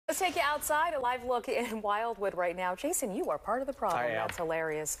Let's take you outside. A live look in Wildwood right now. Jason, you are part of the problem. That's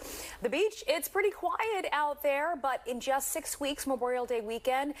hilarious. The beach, it's pretty quiet out there, but in just 6 weeks, Memorial Day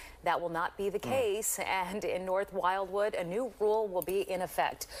weekend, that will not be the case. And in North Wildwood, a new rule will be in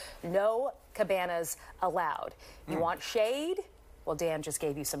effect. No cabanas allowed. You want shade? Well, Dan just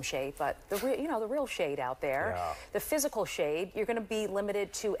gave you some shade, but the real shade out there, the physical shade, you're going to be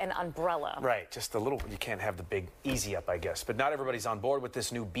limited to an umbrella. Right, just a little. You can't have the big easy up, I guess. But not everybody's on board with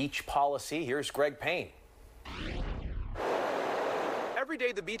this new beach policy. Here's Greg Payne. Every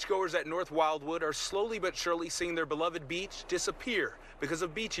day, the beachgoers at North Wildwood are slowly but surely seeing their beloved beach disappear because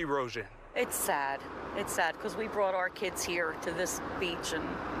of beach erosion. It's sad. It's sad because we brought our kids here to this beach and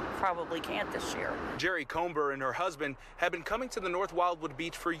probably can't this year. Jerry Comber and her husband have been coming to the North Wildwood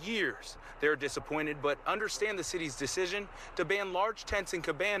beach for years. They're disappointed but understand the city's decision to ban large tents and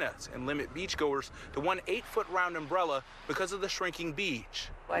cabanas and limit beachgoers to one 8-foot round umbrella because of the shrinking beach.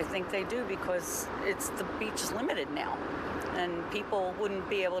 I think they do because the beach is limited now and people wouldn't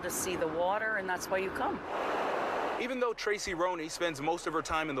be able to see the water, and that's why you come. Even though Tracy Roney spends most of her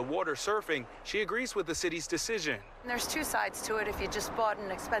time in the water surfing, she agrees with the city's decision. There's two sides to it. If you just bought an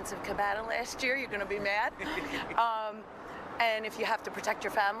expensive cabana last year, you're going to be mad. And if you have to protect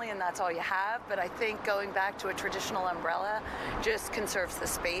your family and that's all you have. But I think going back to a traditional umbrella just conserves the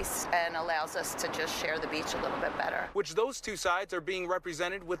space and allows us to just share the beach a little bit better. Which those two sides are being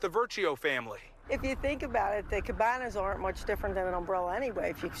represented with the Virtue family. If you think about it, the cabanas aren't much different than an umbrella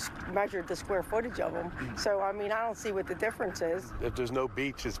anyway, if you measured the square footage of them. So, I mean, I don't see what the difference is. If there's no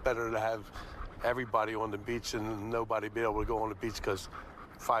beach, it's better to have everybody on the beach and nobody be able to go on the beach because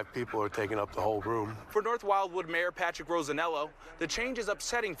 5 people are taking up the whole room. For North Wildwood Mayor Patrick Rosanello, the change is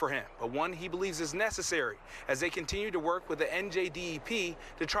upsetting for him, but one he believes is necessary as they continue to work with the NJDEP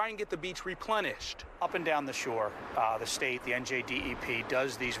to try and get the beach replenished. Up and down the shore, the state, the NJDEP,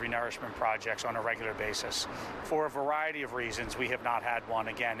 does these renourishment projects on a regular basis. For a variety of reasons, we have not had one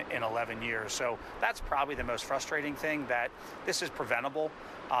again in 11 years. So that's probably the most frustrating thing, that this is preventable.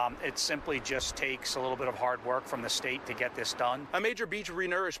 It simply just takes a little bit of hard work from the state to get this done. A major beach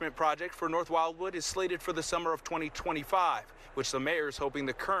renourishment project for North Wildwood is slated for the summer of 2025, which the mayor is hoping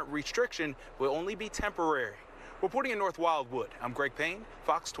the current restriction will only be temporary. Reporting in North Wildwood, I'm Greg Payne,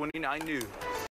 Fox 29 News.